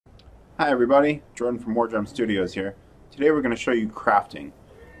Hi everybody, Jordan from Wardrum Studios here. Today we're going to show you crafting.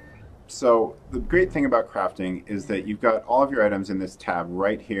 So the great thing about crafting is that you've got all of your items in this tab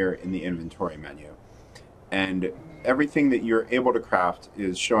right here in the inventory menu. And everything that you're able to craft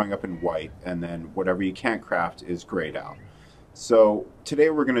is showing up in white, and then whatever you can't craft is grayed out. So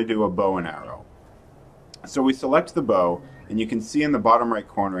today we're going to do a bow and arrow. So we select the bow, and you can see in the bottom right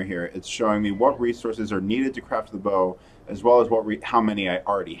corner here it's showing me what resources are needed to craft the bow, as well as how many I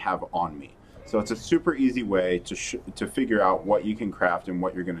already have on me. So it's a super easy way to figure out what you can craft and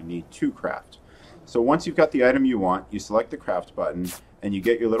what you're going to need to craft. So once you've got the item you want, you select the craft button and you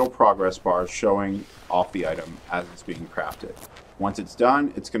get your little progress bar showing off the item as it's being crafted. Once it's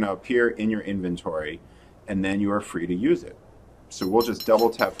done, it's going to appear in your inventory and then you are free to use it. So we'll just double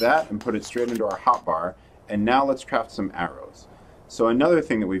tap that and put it straight into our hotbar, and now let's craft some arrows. So another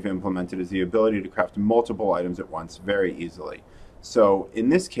thing that we've implemented is the ability to craft multiple items at once very easily. So in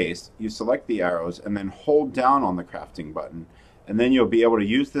this case, you select the arrows and then hold down on the crafting button, and then you'll be able to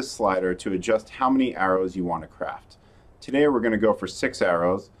use this slider to adjust how many arrows you want to craft. Today we're going to go for 6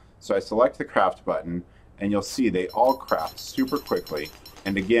 arrows, so I select the craft button and you'll see they all craft super quickly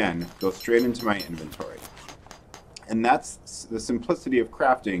and again go straight into my inventory. And that's the simplicity of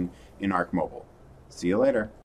crafting in ARK Mobile. See you later.